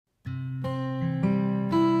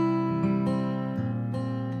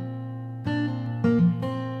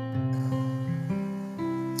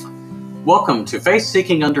Welcome to Faith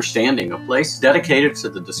Seeking Understanding, a place dedicated to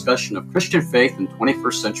the discussion of Christian faith in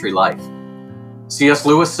 21st century life. C.S.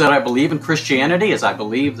 Lewis said, "I believe in Christianity as I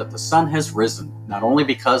believe that the sun has risen, not only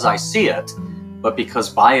because I see it, but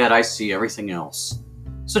because by it I see everything else."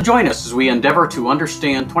 So join us as we endeavor to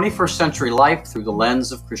understand 21st century life through the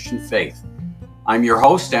lens of Christian faith. I'm your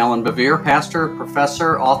host, Alan Bevere, pastor,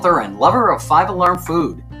 professor, author, and lover of Five Alarm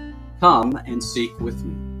Food. Come and seek with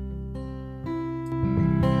me.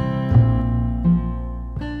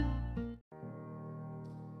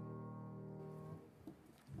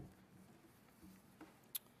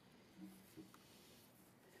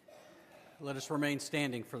 Let us remain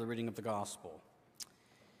standing for the reading of the gospel.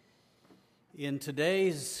 In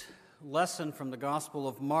today's lesson from the Gospel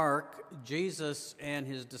of Mark, Jesus and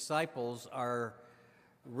his disciples are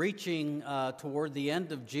reaching toward the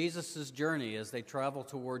end of Jesus' journey as they travel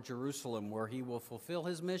toward Jerusalem, where he will fulfill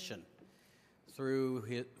his mission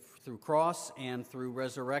through cross and through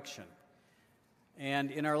resurrection.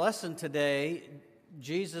 And in our lesson today,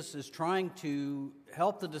 Jesus is trying to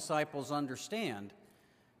help the disciples understand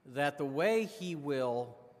that the way he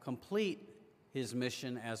will complete his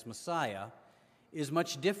mission as Messiah is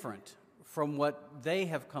much different from what they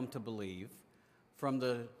have come to believe, from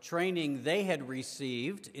the training they had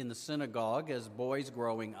received in the synagogue as boys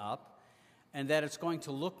growing up, and that it's going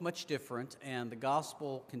to look much different. And the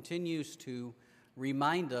gospel continues to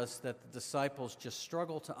remind us that the disciples just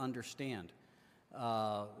struggle to understand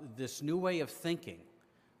this new way of thinking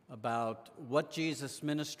about what Jesus'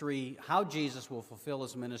 ministry, how Jesus will fulfill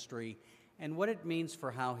his ministry, and what it means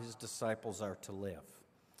for how his disciples are to live.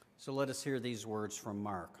 So let us hear these words from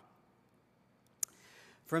Mark.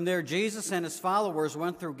 From there, Jesus and his followers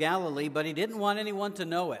went through Galilee, but he didn't want anyone to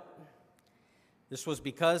know it. This was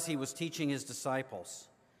because he was teaching his disciples.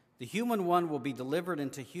 The human one will be delivered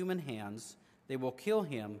into human hands. They will kill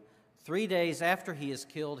him. 3 days after he is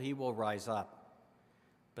killed, he will rise up.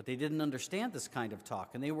 But they didn't understand this kind of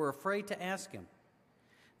talk, and they were afraid to ask him.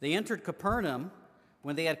 They entered Capernaum.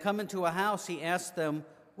 When they had come into a house, he asked them,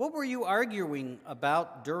 "What were you arguing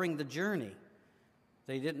about during the journey?"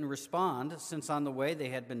 They didn't respond, since on the way they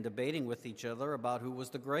had been debating with each other about who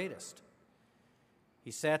was the greatest. He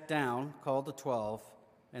sat down, called the 12,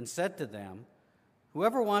 and said to them,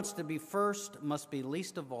 "Whoever wants to be first must be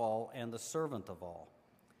least of all and the servant of all."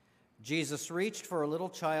 Jesus reached for a little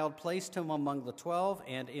child, placed him among the 12,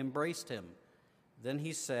 and embraced him. Then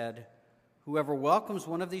he said, "Whoever welcomes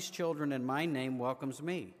one of these children in my name welcomes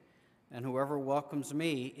me, and whoever welcomes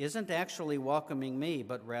me isn't actually welcoming me,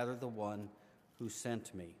 but rather the one who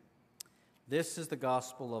sent me." This is the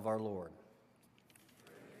gospel of our Lord.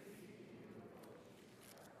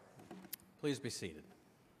 Please be seated.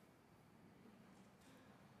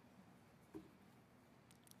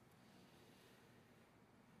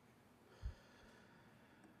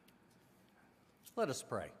 Let us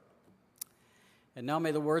pray. And now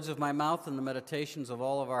may the words of my mouth and the meditations of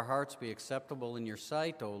all of our hearts be acceptable in your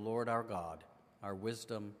sight, O Lord our God, our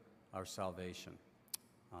wisdom, our salvation.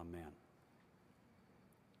 Amen.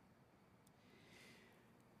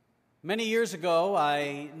 Many years ago,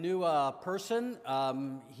 I knew a person.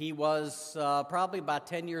 He was probably about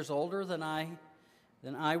 10 years older than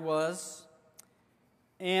I was.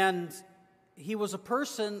 And he was a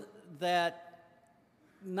person that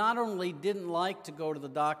not only didn't like to go to the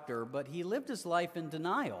doctor, but he lived his life in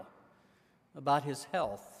denial about his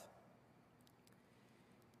health.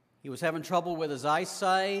 He was having trouble with his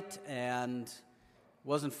eyesight and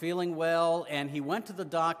wasn't feeling well, and he went to the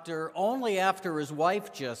doctor only after his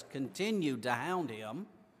wife just continued to hound him.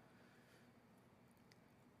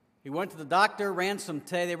 He went to the doctor,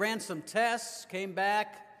 they ran some tests, came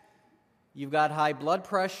back. "You've got high blood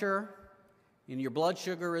pressure, and your blood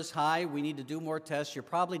sugar is high. We need to do more tests. You're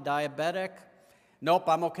probably diabetic." "Nope,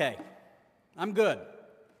 I'm okay. I'm good."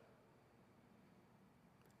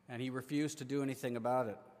 And he refused to do anything about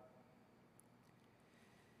it.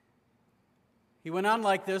 He went on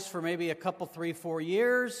like this for maybe a couple, 3, 4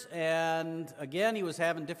 years, and again he was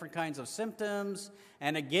having different kinds of symptoms,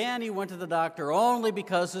 and again he went to the doctor only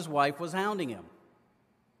because his wife was hounding him.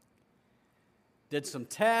 Did some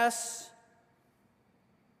tests,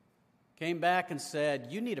 came back and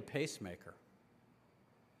said, "You need a pacemaker."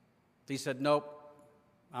 He said, "Nope,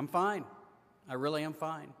 I'm fine. I really am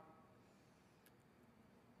fine."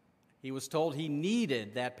 He was told he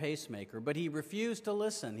needed that pacemaker, but he refused to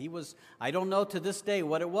listen. I don't know to this day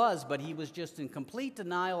what it was, but he was just in complete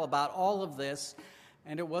denial about all of this,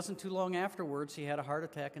 and it wasn't too long afterwards he had a heart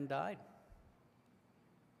attack and died.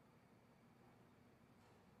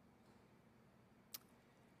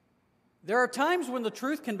 There are times when the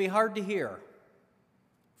truth can be hard to hear.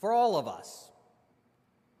 for all of us.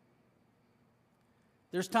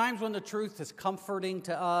 There's times when the truth is comforting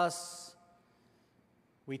to us.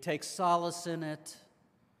 We take solace in it.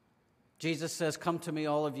 Jesus says, "Come to me,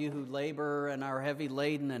 all of you who labor and are heavy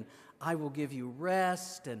laden, and I will give you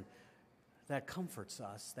rest." And that comforts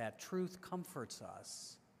us. That truth comforts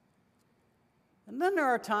us. And then there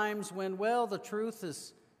are times when, well, the truth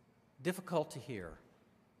is difficult to hear.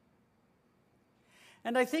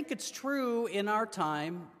 And I think it's true in our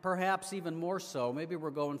time, perhaps even more so. Maybe we're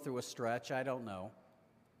going through a stretch, I don't know,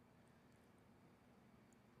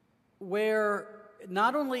 where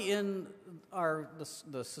not only in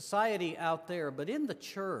the society out there, but in the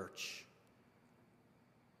church,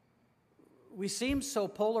 we seem so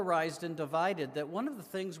polarized and divided that one of the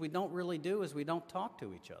things we don't really do is we don't talk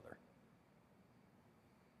to each other.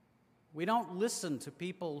 We don't listen to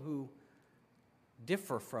people who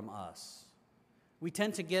differ from us. We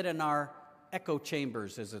tend to get in our echo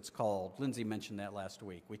chambers, as it's called. Lindsay mentioned that last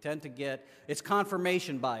week. We tend to get, it's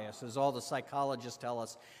confirmation bias, as all the psychologists tell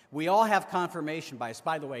us. We all have confirmation bias.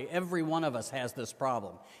 By the way, every one of us has this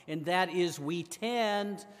problem. And that is we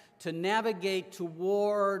tend to navigate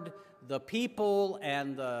toward the people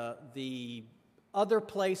and the other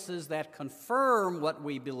places that confirm what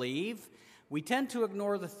we believe. We tend to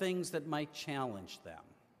ignore the things that might challenge them.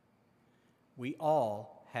 We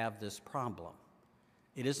all have this problem.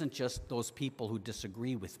 It isn't just those people who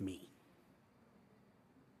disagree with me.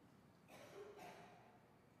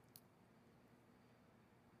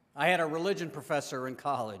 I had a religion professor in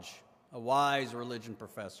college, a wise religion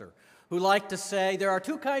professor, who liked to say, there are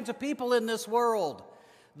two kinds of people in this world.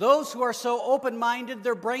 Those who are so open-minded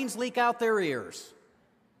their brains leak out their ears.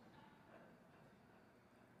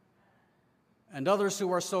 And others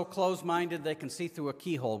who are so closed-minded they can see through a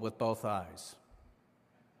keyhole with both eyes.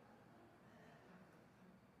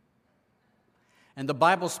 And the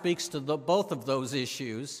Bible speaks to both of those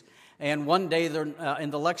issues. And one day in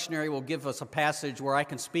the lectionary will give us a passage where I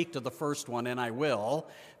can speak to the first one, and I will.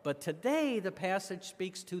 But today the passage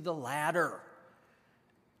speaks to the latter.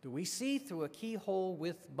 Do we see through a keyhole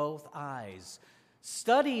with both eyes?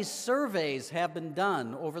 Studies, surveys have been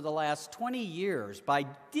done over the last 20 years by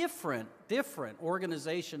different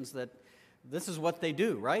organizations that this is what they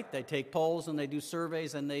do, right? They take polls and they do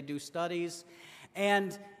surveys and they do studies.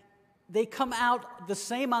 And they come out the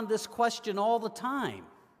same on this question all the time.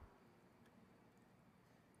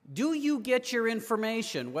 Do you get your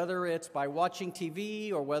information, whether it's by watching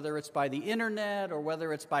TV or whether it's by the internet or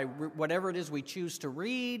whether it's by whatever it is we choose to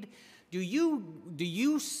read? Do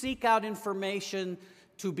you seek out information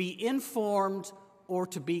to be informed or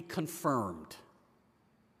to be confirmed?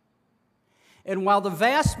 And while the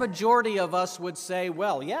vast majority of us would say,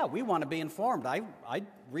 well, yeah, we want to be informed. I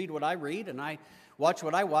read what I read and I watch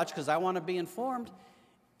what I watch because I want to be informed.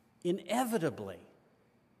 Inevitably,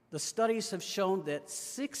 the studies have shown that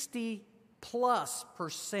 60+%,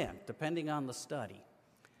 depending on the study,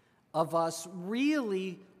 of us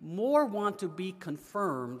really more want to be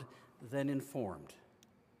confirmed than informed.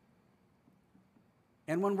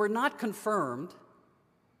 And when we're not confirmed,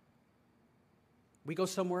 we go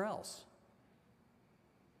somewhere else.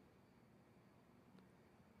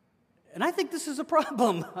 And I think this is a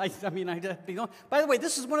problem. By the way,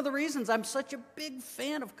 this is one of the reasons I'm such a big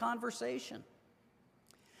fan of conversation.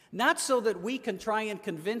 Not so that we can try and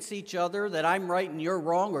convince each other that I'm right and you're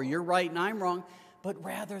wrong, or you're right and I'm wrong, but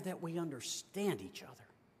rather that we understand each other.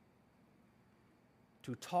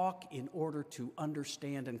 To talk in order to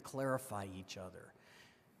understand and clarify each other.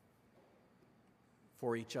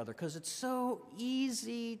 For each other. Because it's so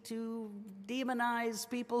easy to demonize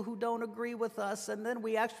people who don't agree with us, and then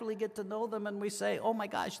we actually get to know them and we say, oh my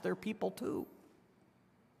gosh, they're people too.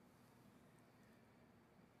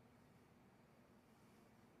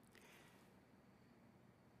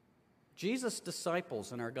 Jesus'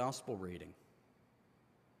 disciples in our gospel reading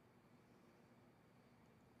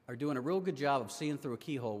are doing a real good job of seeing through a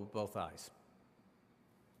keyhole with both eyes.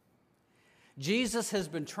 Jesus has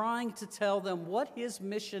been trying to tell them what his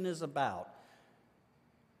mission is about.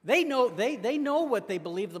 They know what they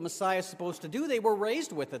believe the Messiah is supposed to do. They were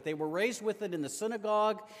raised with it. They were raised with it in the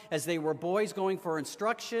synagogue as they were boys going for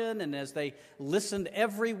instruction, and as they listened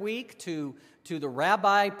every week to the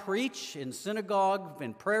rabbi preach in synagogue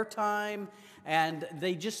in prayer time. And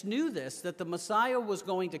they just knew this, that the Messiah was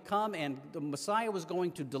going to come and the Messiah was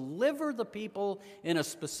going to deliver the people in a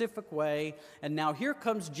specific way. And now here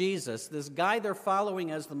comes Jesus, this guy they're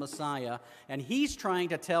following as the Messiah, and he's trying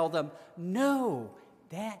to tell them, no,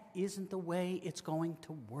 that isn't the way it's going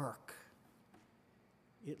to work.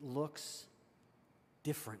 It looks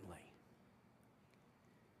differently.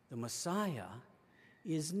 The Messiah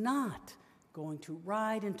is not going to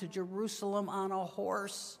ride into Jerusalem on a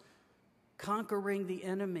horse, conquering the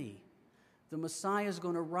enemy. The Messiah is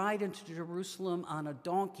going to ride into Jerusalem on a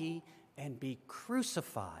donkey and be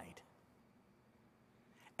crucified.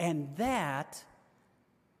 And that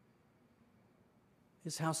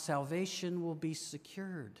is how salvation will be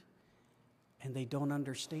secured. And they don't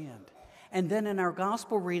understand. And then in our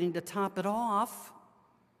gospel reading, to top it off,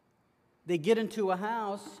 they get into a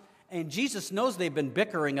house, and Jesus knows they've been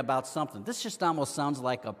bickering about something. This just almost sounds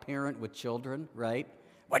like a parent with children, right?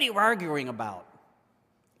 What are you arguing about?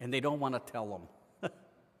 And they don't want to tell them.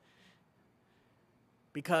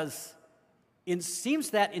 Because it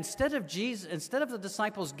seems that instead of the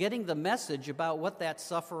disciples getting the message about what that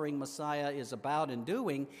suffering Messiah is about and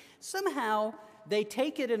doing, somehow they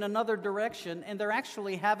take it in another direction, and they're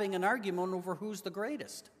actually having an argument over who's the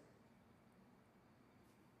greatest.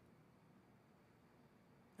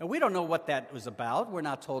 And we don't know what that was about. We're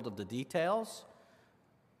not told of the details.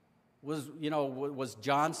 Was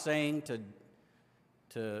John saying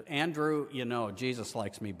to Andrew, Jesus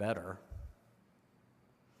likes me better?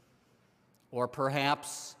 Or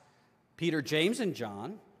perhaps Peter, James, and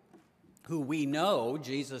John, who we know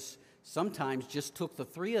Jesus sometimes just took the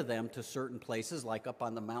three of them to certain places, like up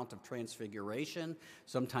on the Mount of Transfiguration,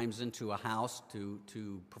 sometimes into a house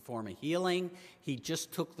to perform a healing. He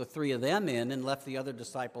just took the three of them in and left the other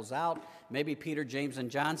disciples out. Maybe Peter, James, and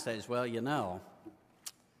John says,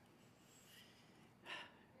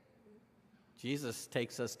 Jesus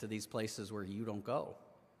takes us to these places where you don't go.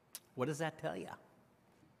 What does that tell you?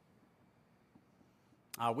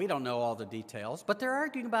 We don't know all the details, but they're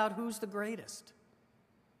arguing about who's the greatest.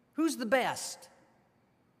 Who's the best?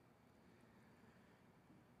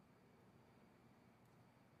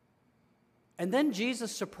 And then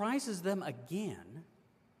Jesus surprises them again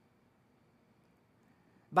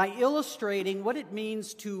by illustrating what it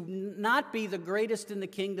means to not be the greatest in the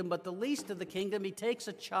kingdom, but the least of the kingdom. He takes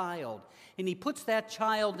a child, and he puts that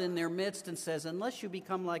child in their midst and says, unless you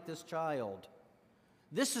become like this child,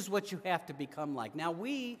 this is what you have to become like. Now,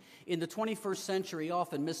 we in the 21st century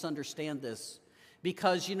often misunderstand this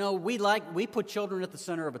because, we put children at the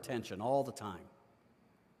center of attention all the time,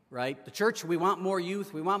 right? The church, we want more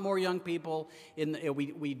youth. We want more young people.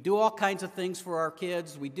 We do all kinds of things for our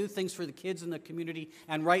kids. We do things for the kids in the community,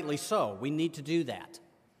 and rightly so. We need to do that.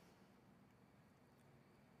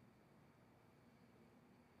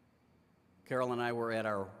 Carol and I were at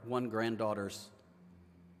our one granddaughter's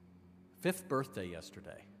 5th birthday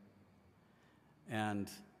yesterday. And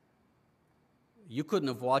you couldn't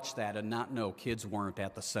have watched that and not know kids weren't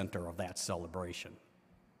at the center of that celebration.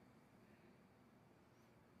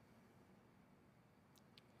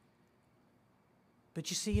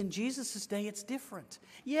 But you see, in Jesus' day, it's different.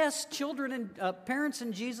 Yes, children and parents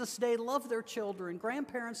in Jesus' day love their children.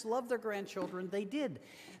 Grandparents love their grandchildren. They did.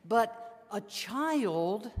 But a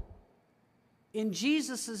child in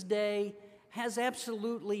Jesus' day has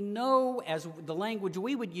absolutely no, as the language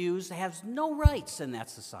we would use, has no rights in that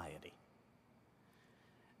society.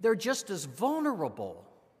 They're just as vulnerable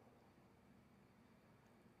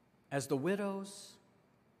as the widows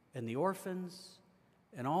and the orphans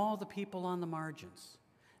and all the people on the margins.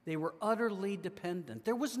 They were utterly dependent.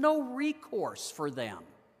 There was no recourse for them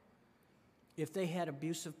if they had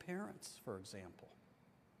abusive parents, for example.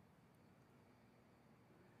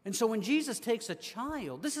 And so when Jesus takes a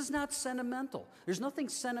child, this is not sentimental. There's nothing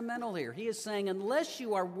sentimental here. He is saying, unless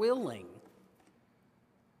you are willing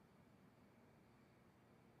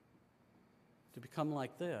to become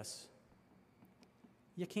like this,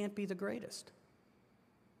 you can't be the greatest.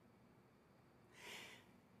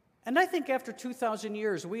 And I think after 2,000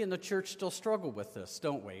 years, we in the church still struggle with this,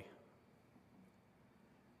 don't we?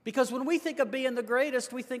 Because when we think of being the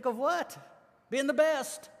greatest, we think of what? Being the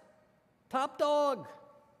best. Top dog.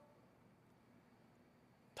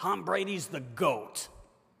 Tom Brady's the GOAT,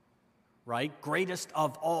 right? Greatest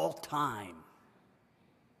of all time.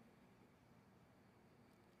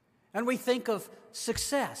 And we think of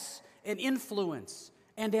success and influence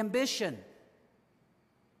and ambition.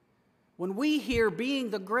 When we hear being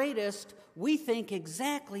the greatest, we think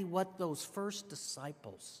exactly what those first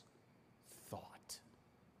disciples thought.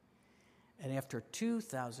 And after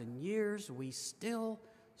 2,000 years, we still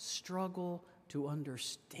struggle to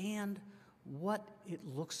understand what it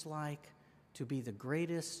looks like to be the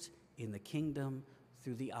greatest in the kingdom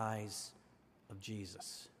through the eyes of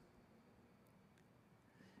Jesus.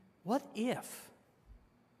 What if,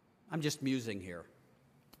 I'm just musing here,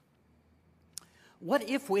 what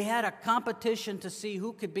if we had a competition to see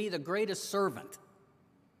who could be the greatest servant?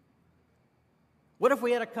 What if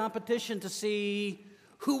we had a competition to see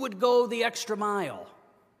Who would go the extra mile?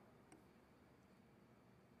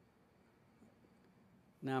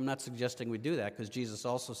 Now, I'm not suggesting we do that, because Jesus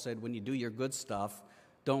also said, when you do your good stuff,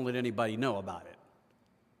 don't let anybody know about it.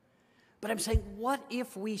 But I'm saying, what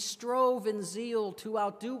if we strove in zeal to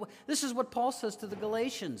outdo? This is what Paul says to the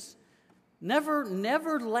Galatians. Never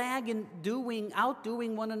lag in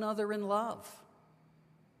outdoing one another in love.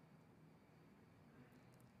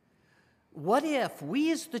 What if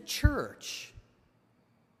we as the church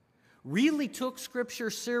really took Scripture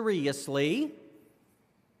seriously,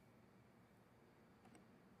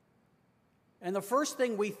 and the first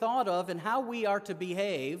thing we thought of in how we are to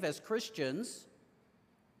behave as Christians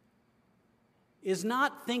is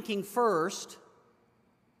not thinking first,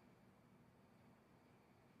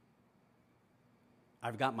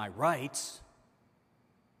 I've got my rights,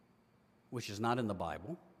 which is not in the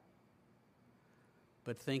Bible,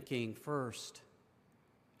 but thinking first,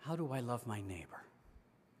 how do I love my neighbor?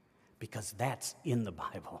 Because that's in the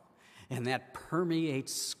Bible, and that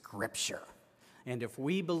permeates Scripture. And if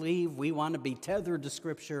we believe we want to be tethered to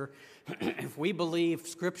Scripture, if we believe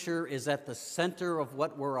Scripture is at the center of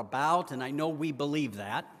what we're about, and I know we believe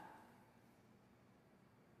that,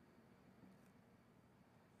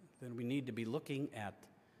 then we need to be looking at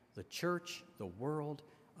the church, the world,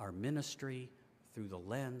 our ministry through the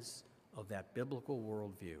lens of that biblical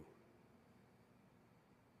worldview.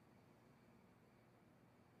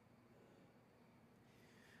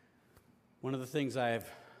 One of the things I've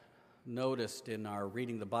noticed in our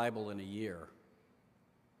reading the Bible in a year,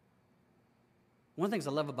 one of the things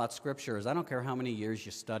I love about Scripture is I don't care how many years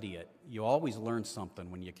you study it, you always learn something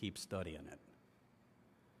when you keep studying it.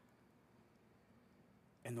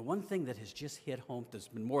 And the one thing that has just hit home, there's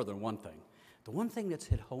been more than one thing, the one thing that's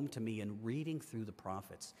hit home to me in reading through the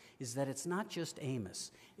prophets is that it's not just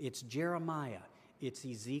Amos, it's Jeremiah, it's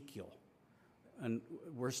Ezekiel. And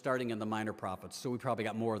we're starting in the minor prophets, so we probably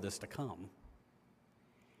got more of this to come.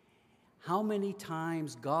 How many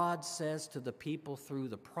times God says to the people through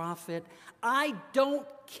the prophet, I don't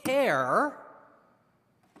care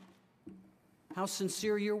how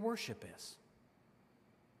sincere your worship is.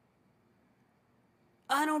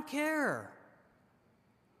 I don't care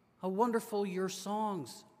how wonderful your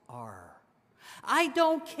songs are. I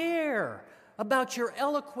don't care about your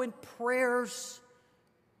eloquent prayers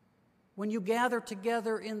when you gather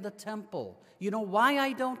together in the temple. You know why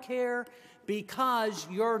I don't care? Because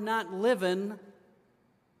you're not living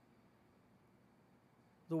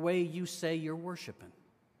the way you say you're worshiping.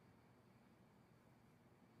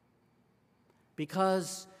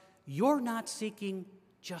 Because you're not seeking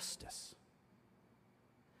justice.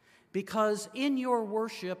 Because in your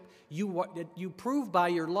worship, you prove by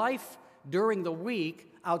your life during the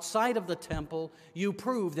week outside of the temple, you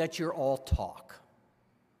prove that you're all talk.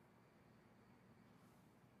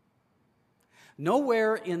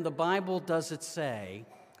 Nowhere in the Bible does it say,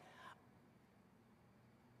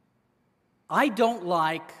 I'm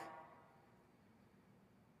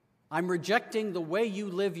rejecting the way you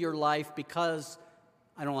live your life because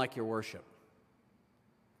I don't like your worship.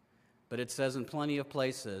 But it says in plenty of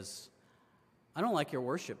places, I don't like your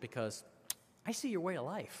worship because I see your way of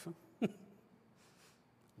life.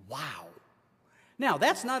 Wow. Now,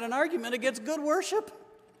 that's not an argument against good worship.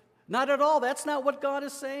 Not at all. That's not what God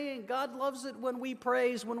is saying. God loves it when we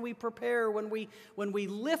praise, when we prepare, when we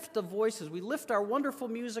lift the voices, we lift our wonderful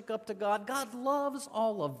music up to God. God loves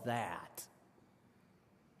all of that.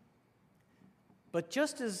 But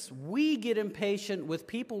just as we get impatient with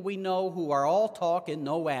people we know who are all talk and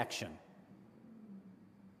no action,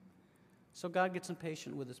 so God gets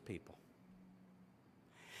impatient with his people.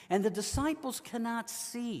 And the disciples cannot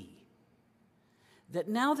see that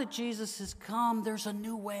now that Jesus has come, there's a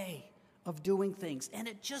new way of doing things. And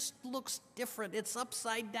it just looks different. It's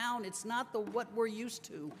upside down. It's not what we're used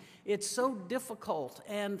to. It's so difficult.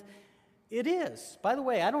 And it is. By the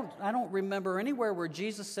way, I don't remember anywhere where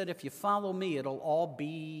Jesus said, if you follow me, it'll all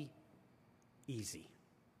be easy.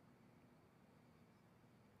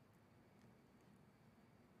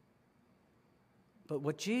 But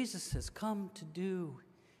what Jesus has come to do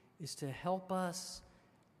is to help us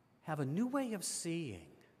have a new way of seeing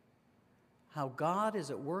how God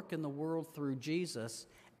is at work in the world through Jesus,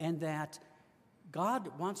 and that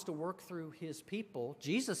God wants to work through his people,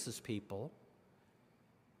 Jesus' people,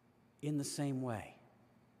 in the same way.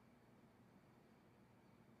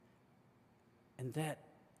 And that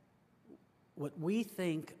what we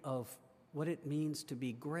think of what it means to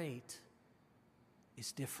be great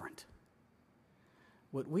is different.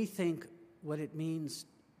 What we think what it means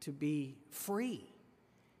to be free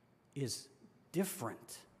is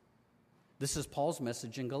different. This is Paul's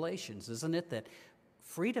message in Galatians, isn't it? That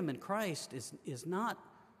freedom in Christ is not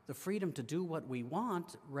the freedom to do what we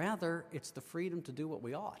want, rather, it's the freedom to do what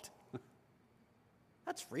we ought.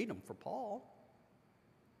 That's freedom for Paul.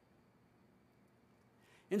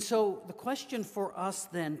 And so the question for us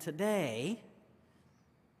then today,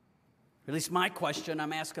 at least my question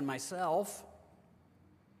I'm asking myself,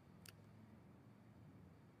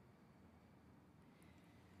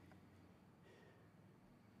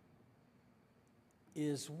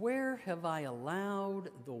 is where have I allowed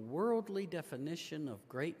the worldly definition of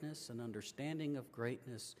greatness and understanding of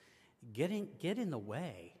greatness get in the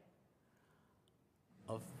way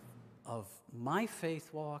of my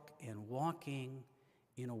faith walk and walking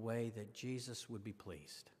in a way that Jesus would be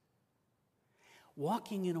pleased?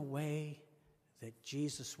 Walking in a way that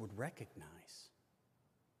Jesus would recognize.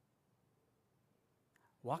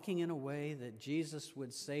 Walking in a way that Jesus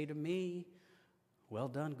would say to me, "Well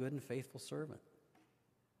done, good and faithful servant."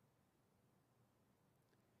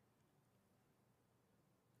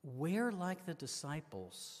 Where, like the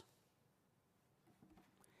disciples,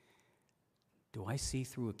 do I see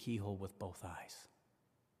through a keyhole with both eyes?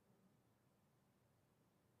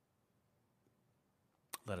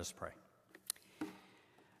 Let us pray.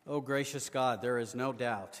 Oh, gracious God, there is no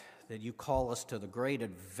doubt that you call us to the great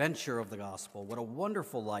adventure of the gospel. What a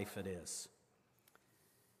wonderful life it is.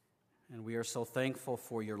 And we are so thankful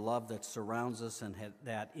for your love that surrounds us, and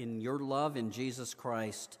that in your love in Jesus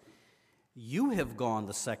Christ, you have gone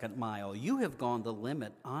the second mile. You have gone the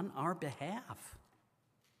limit on our behalf.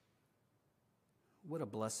 What a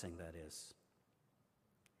blessing that is.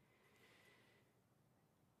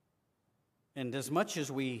 And as much as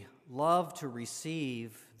we love to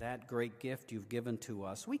receive that great gift you've given to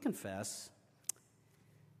us, we confess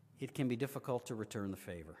it can be difficult to return the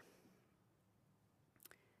favor.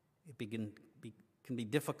 It can be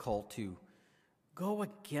difficult to go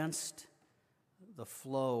against the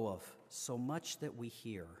flow of so much that we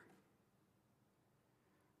hear.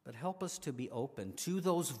 But help us to be open to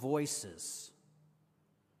those voices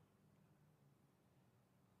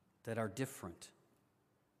that are different.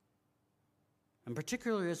 And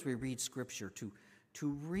particularly as we read Scripture, to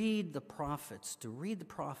read the prophets,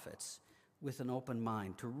 with an open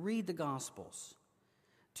mind, to read the Gospels,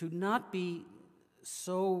 to not be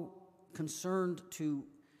so concerned to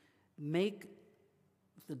make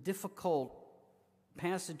the difficult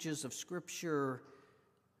passages of Scripture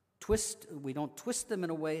we don't twist them in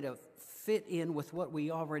a way to fit in with what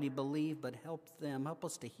we already believe, but help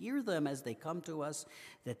us to hear them as they come to us,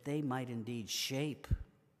 that they might indeed shape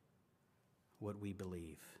what we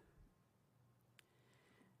believe.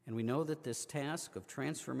 And we know that this task of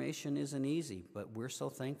transformation isn't easy, but we're so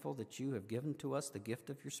thankful that you have given to us the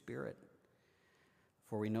gift of your Spirit.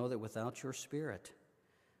 For we know that without your Spirit,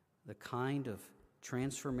 the kind of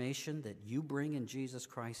transformation that you bring in Jesus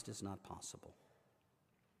Christ is not possible.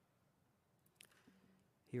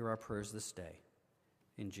 Hear our prayers this day.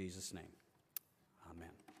 In Jesus' name.